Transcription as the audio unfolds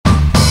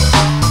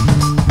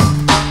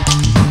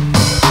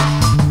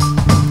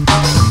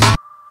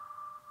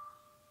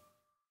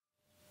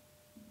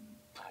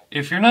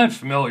If you're not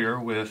familiar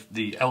with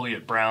the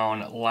Elliot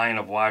Brown line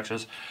of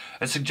watches,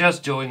 I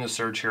suggest doing a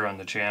search here on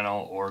the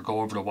channel or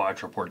go over to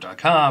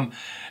watchreport.com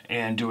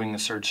and doing a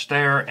search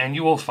there, and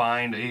you will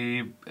find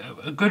a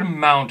good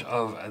amount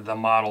of the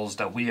models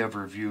that we have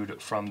reviewed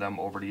from them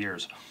over the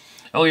years.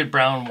 Elliot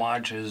Brown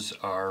watches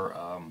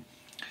are,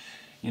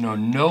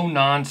 no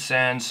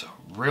nonsense,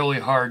 really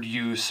hard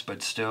use,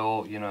 but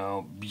still,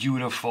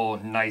 beautiful,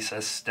 nice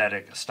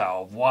aesthetic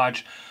style of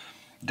watch.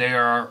 They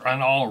are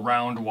an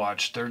all-around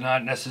watch. They're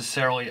not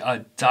necessarily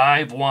a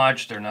dive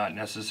watch. They're not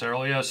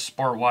necessarily a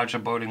sport watch, a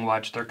boating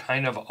watch. They're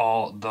kind of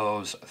all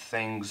those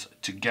things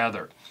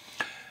together.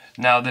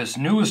 Now, this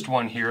newest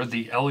one here,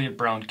 the Elliot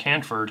Brown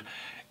Canford,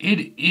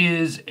 it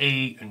is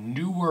a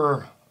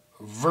newer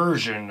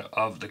version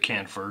of the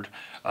Canford.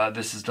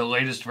 This is the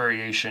latest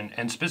variation,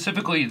 and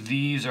specifically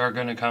these are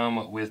going to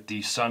come with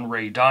the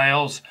Sunray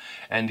dials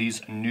and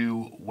these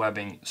new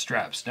webbing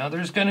straps. Now,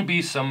 there's going to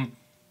be some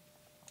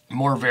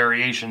more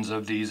variations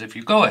of these. If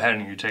you go ahead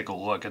and you take a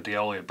look at the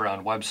Elliot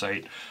Brown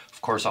website, of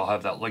course I'll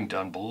have that link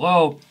down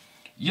below,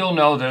 you'll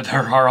know that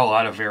there are a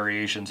lot of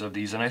variations of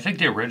these. And I think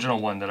the original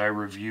one that I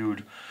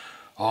reviewed,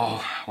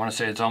 I want to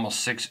say it's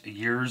almost 6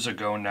 years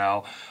ago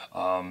now,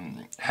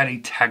 had a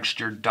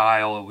textured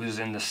dial. It was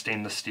in the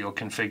stainless steel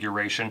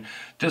configuration.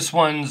 This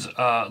one's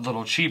a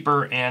little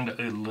cheaper and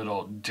a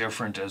little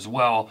different as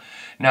well.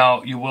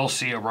 Now, you will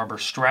see a rubber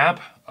strap.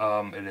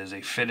 It is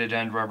a fitted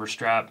end rubber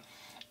strap.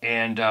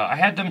 And I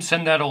had them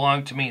send that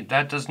along to me.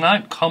 That does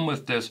not come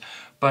with this,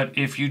 but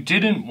if you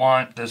didn't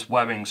want this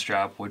webbing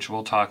strap, which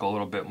we'll talk a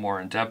little bit more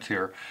in depth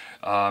here,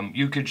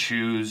 you could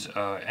choose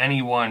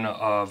any one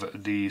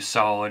of the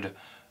solid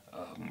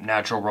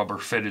natural rubber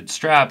fitted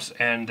straps,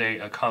 and they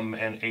come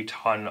in a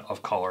ton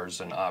of colors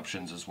and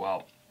options as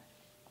well.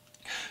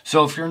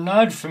 So if you're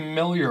not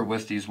familiar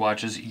with these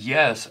watches,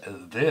 yes,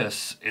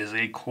 this is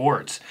a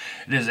quartz.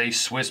 It is a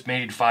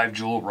Swiss-made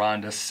 5-jewel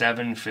Ronda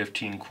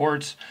 715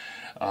 quartz.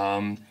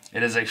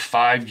 It is a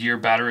 5-year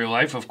battery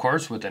life, of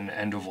course, with an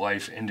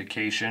end-of-life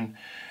indication.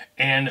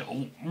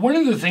 And one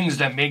of the things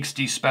that makes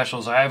these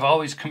specials, I have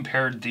always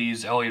compared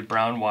these Elliot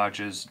Brown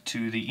watches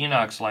to the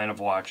Enox line of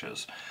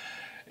watches.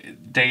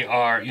 They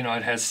are,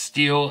 it has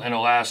steel and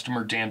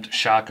elastomer damped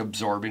shock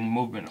absorbing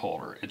movement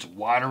holder. It's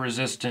water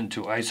resistant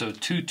to ISO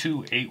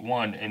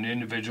 2281 and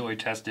individually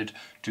tested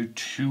to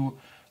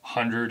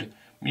 200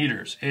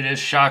 meters. It is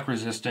shock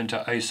resistant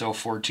to ISO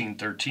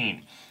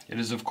 1413. It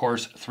is, of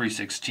course,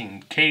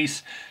 316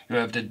 case. You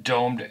have the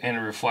domed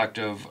and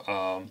reflective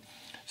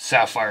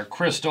sapphire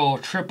crystal,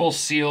 triple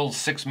sealed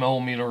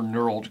 6mm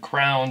knurled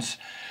crowns.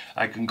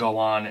 I can go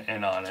on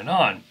and on and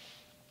on.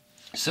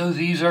 So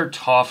these are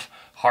tough,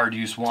 hard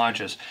use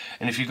watches.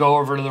 And if you go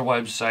over to their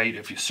website,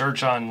 if you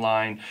search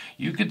online,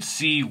 you could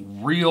see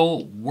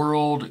real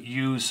world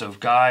use of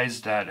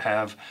guys that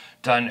have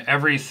done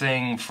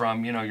everything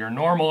from, your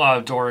normal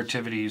outdoor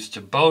activities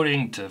to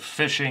boating, to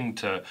fishing,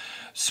 to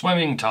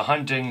swimming, to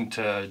hunting,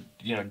 to,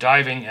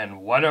 diving and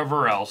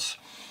whatever else.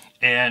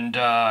 And,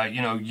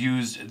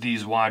 used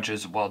these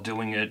watches while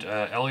doing it.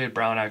 Elliot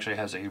Brown actually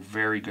has a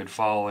very good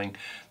following.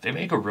 They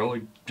make a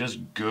really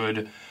just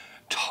good,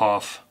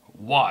 tough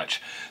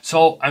watch.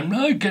 So I'm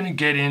not going to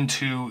get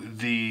into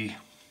the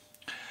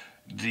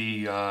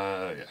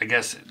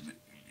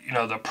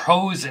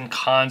pros and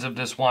cons of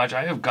this watch.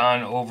 I have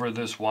gone over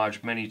this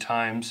watch many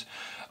times,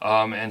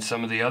 and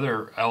some of the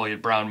other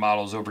Elliot Brown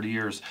models over the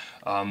years.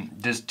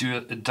 This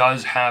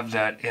does have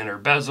that inner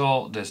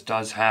bezel. This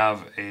does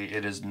have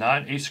it is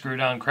not a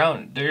screw-down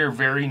crown. They are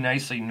very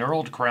nicely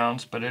knurled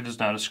crowns, but it is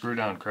not a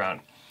screw-down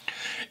crown.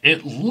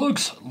 It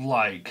looks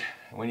like,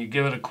 when you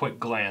give it a quick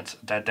glance,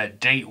 that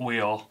date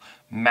wheel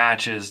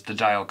matches the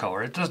dial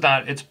color. It does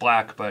not, it's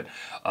black, but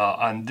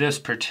on this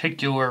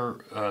particular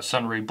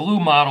Sunray Blue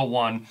Model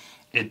 1,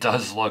 it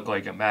does look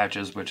like it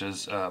matches, which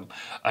is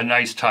a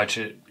nice touch.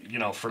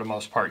 For the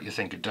most part, you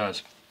think it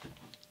does.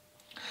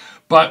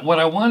 But what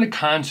I want to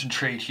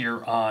concentrate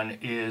here on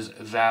is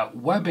that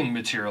webbing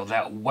material,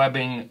 that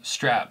webbing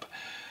strap.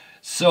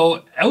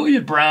 So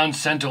Elliot Brown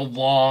sent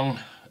along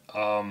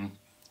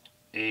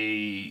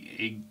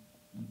a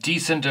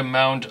decent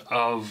amount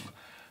of,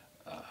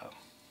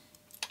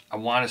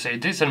 a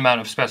decent amount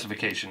of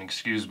specification,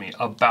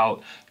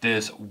 about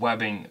this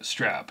webbing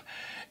strap.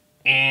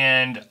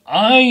 And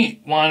I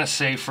want to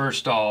say,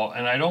 first of all,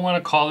 and I don't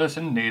want to call this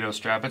a NATO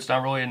strap. It's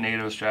not really a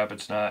NATO strap.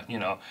 It's not,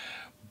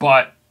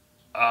 but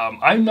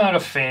I'm not a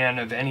fan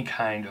of any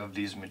kind of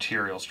these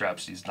material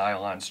straps, these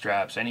nylon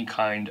straps, any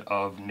kind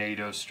of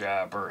NATO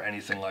strap or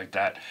anything like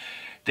that.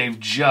 They've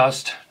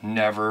just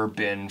never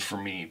been for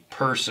me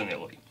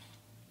personally.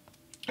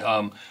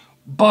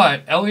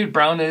 But Elliot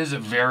Brown is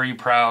very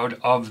proud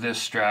of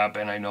this strap,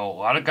 and I know a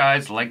lot of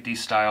guys like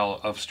these style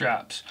of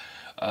straps.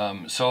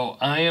 So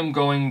I am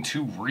going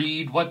to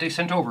read what they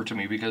sent over to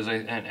me, because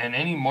and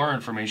any more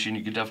information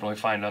you can definitely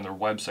find on their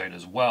website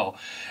as well.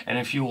 And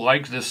if you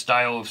like this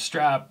style of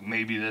strap,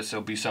 maybe this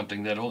will be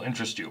something that will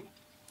interest you.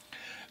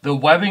 The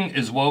webbing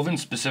is woven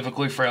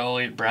specifically for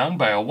Elliot Brown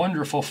by a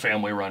wonderful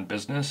family-run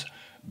business.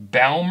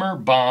 Balmer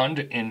Bond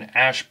in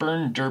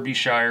Ashburn,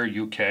 Derbyshire,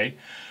 UK,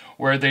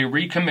 where they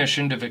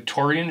recommissioned a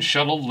Victorian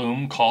shuttle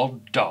loom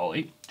called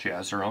Dolly, she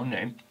has her own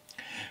name,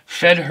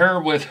 fed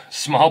her with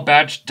small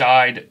batch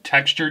dyed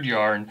textured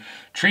yarn,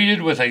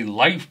 treated with a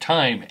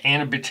lifetime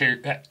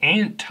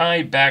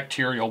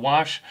antibacterial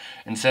wash,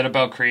 and set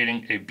about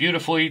creating a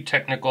beautifully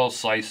technical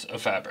slice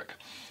of fabric.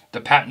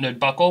 The patented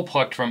buckle,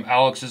 plucked from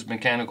Alex's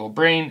mechanical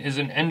brain, is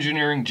an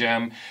engineering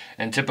gem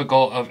and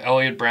typical of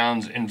Elliot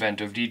Brown's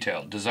inventive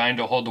detail. Designed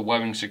to hold the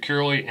webbing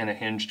securely in a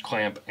hinged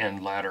clamp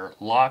and ladder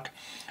lock,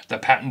 the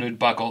patented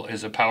buckle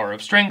is a power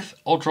of strength,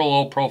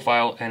 ultra-low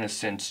profile, and a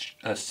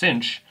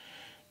cinch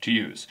to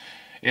use.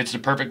 It's the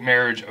perfect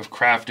marriage of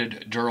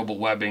crafted, durable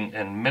webbing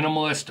and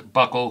minimalist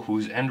buckle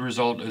whose end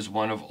result is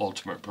one of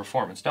ultimate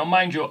performance. Now,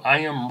 mind you, I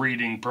am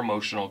reading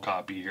promotional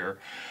copy here,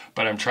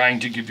 but I'm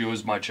trying to give you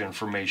as much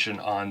information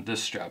on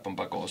this strap and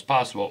buckle as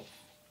possible.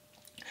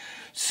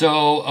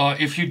 So,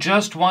 if you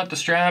just want the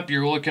strap,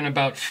 you're looking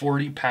about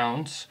 40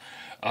 pounds.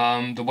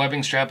 The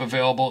webbing strap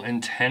available in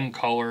 10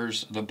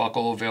 colors. The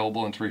buckle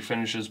available in 3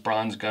 finishes: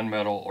 bronze,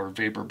 gunmetal, or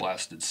vapor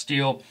blasted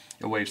steel.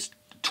 It weighs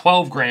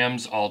 12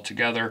 grams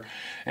altogether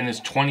and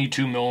is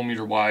 22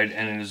 millimeter wide,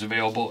 and it is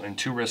available in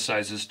 2 wrist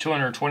sizes: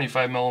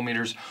 225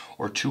 millimeters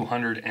or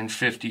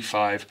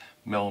 255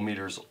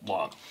 millimeters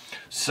long.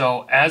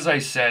 So as I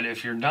said,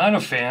 if you're not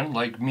a fan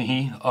like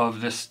me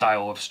of this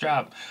style of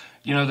strap,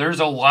 you know,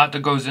 there's a lot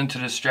that goes into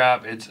this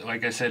strap. It's,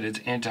 like I said, it's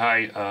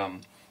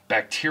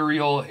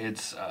bacterial,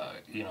 it's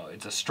you know,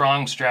 it's a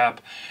strong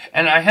strap,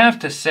 and I have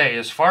to say,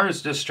 as far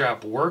as this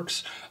strap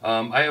works,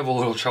 I have a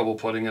little trouble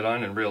putting it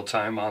on in real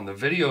time on the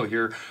video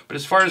here, but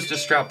as far as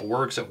this strap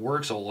works, it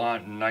works a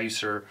lot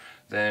nicer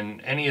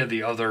than any of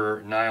the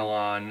other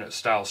nylon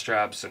style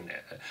straps and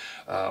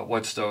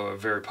what's the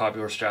very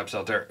popular straps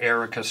out there,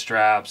 Erica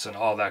straps and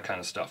all that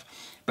kind of stuff.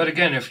 But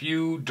again, if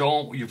you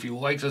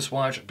like this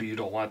watch but you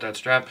don't want that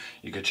strap,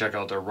 you can check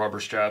out their rubber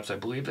straps. I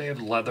believe they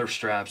have leather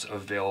straps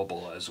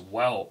available as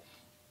well.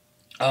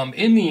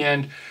 In the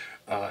end,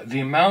 the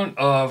amount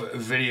of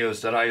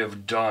videos that I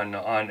have done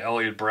on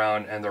Elliot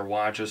Brown and their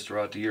watches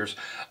throughout the years,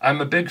 I'm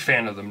a big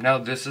fan of them. Now,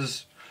 this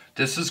is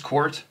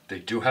quartz. They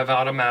do have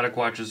automatic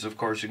watches, of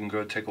course. You can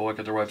go take a look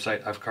at their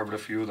website. I've covered a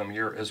few of them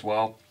here as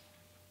well.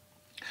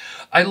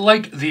 I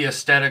like the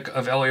aesthetic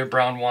of Elliot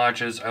Brown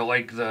watches. I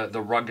like the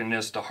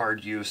ruggedness, the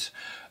hard use,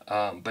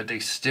 but they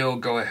still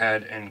go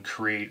ahead and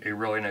create a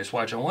really nice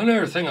watch. And one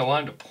other thing I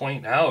wanted to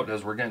point out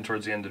as we're getting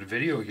towards the end of the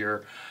video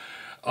here,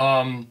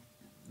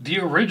 the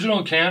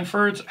original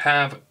Canfords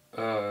have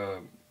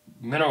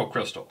mineral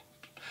crystal.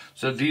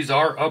 So these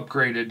are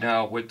upgraded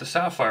now with the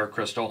sapphire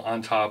crystal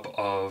on top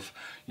of,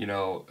 you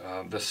know,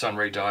 the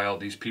sunray dial,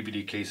 these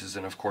PVD cases,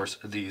 and of course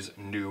these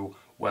new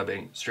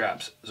webbing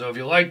straps. So if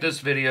you like this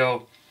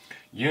video,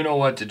 you know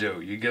what to do.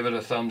 You give it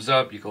a thumbs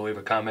up. You can leave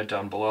a comment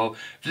down below.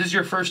 If this is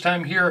your first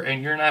time here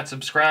and you're not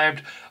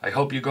subscribed, I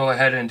hope you go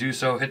ahead and do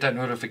so. Hit that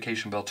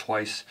notification bell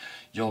twice.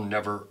 You'll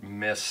never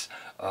miss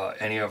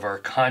any of our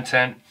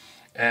content.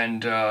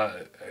 And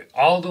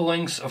all the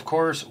links, of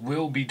course,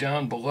 will be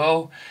down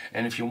below.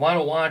 And if you want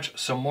to watch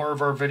some more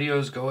of our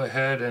videos, go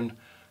ahead and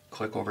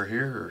click over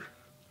here, or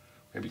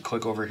maybe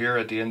click over here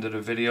at the end of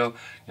the video.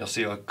 You'll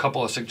see a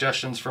couple of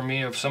suggestions from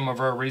me of some of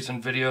our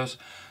recent videos.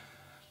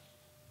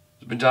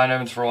 It's been Don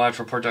Evans for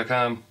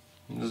WatchReport.com.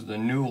 This is a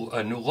new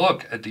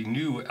look at the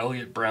new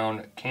Elliot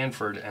Brown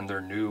Canford and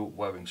their new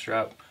webbing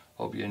strap.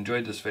 Hope you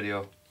enjoyed this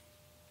video.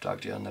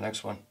 Talk to you on the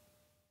next one.